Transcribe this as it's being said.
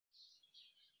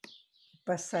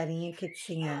passarinho que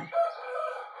tinha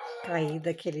caído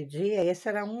aquele dia. Esse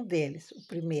era um deles, o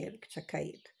primeiro que tinha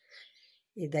caído.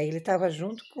 E daí ele estava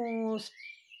junto com os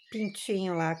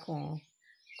pintinhos lá, com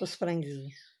os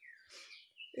franguinhos.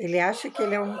 Ele acha que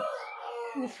ele é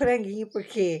um franguinho,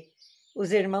 porque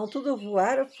os irmãos tudo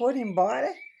voaram, foram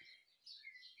embora.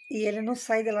 E ele não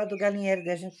sai de lá do galinheiro,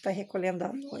 daí a gente está recolhendo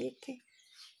à noite.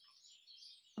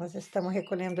 Nós estamos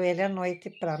recolhendo ele à noite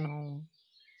para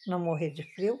não morrer de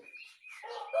frio.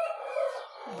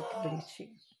 Olha que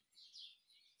bonitinho.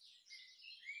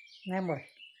 Né, amor?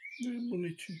 É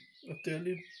bonitinho. Até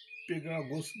ele pegar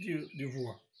gosto de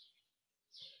voar.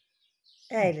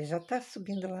 É, ele já tá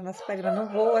subindo lá nas paredes, mas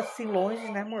não voa assim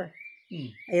longe, né, amor?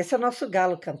 Esse é o nosso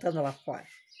galo cantando lá fora.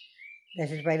 A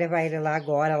gente vai levar ele lá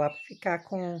agora, lá para ficar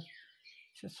com...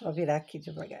 Deixa eu só virar aqui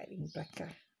devagarinho para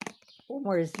cá. O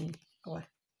amorzinho, ó.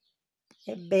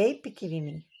 É bem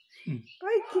pequenininho.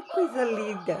 Ai, que coisa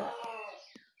linda.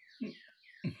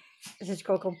 A gente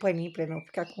colocou um paninho para ele não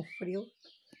ficar com frio.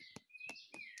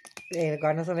 E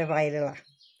agora nós vamos levar ele lá.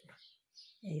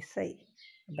 É isso aí.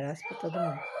 Abraço para todo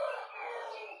mundo.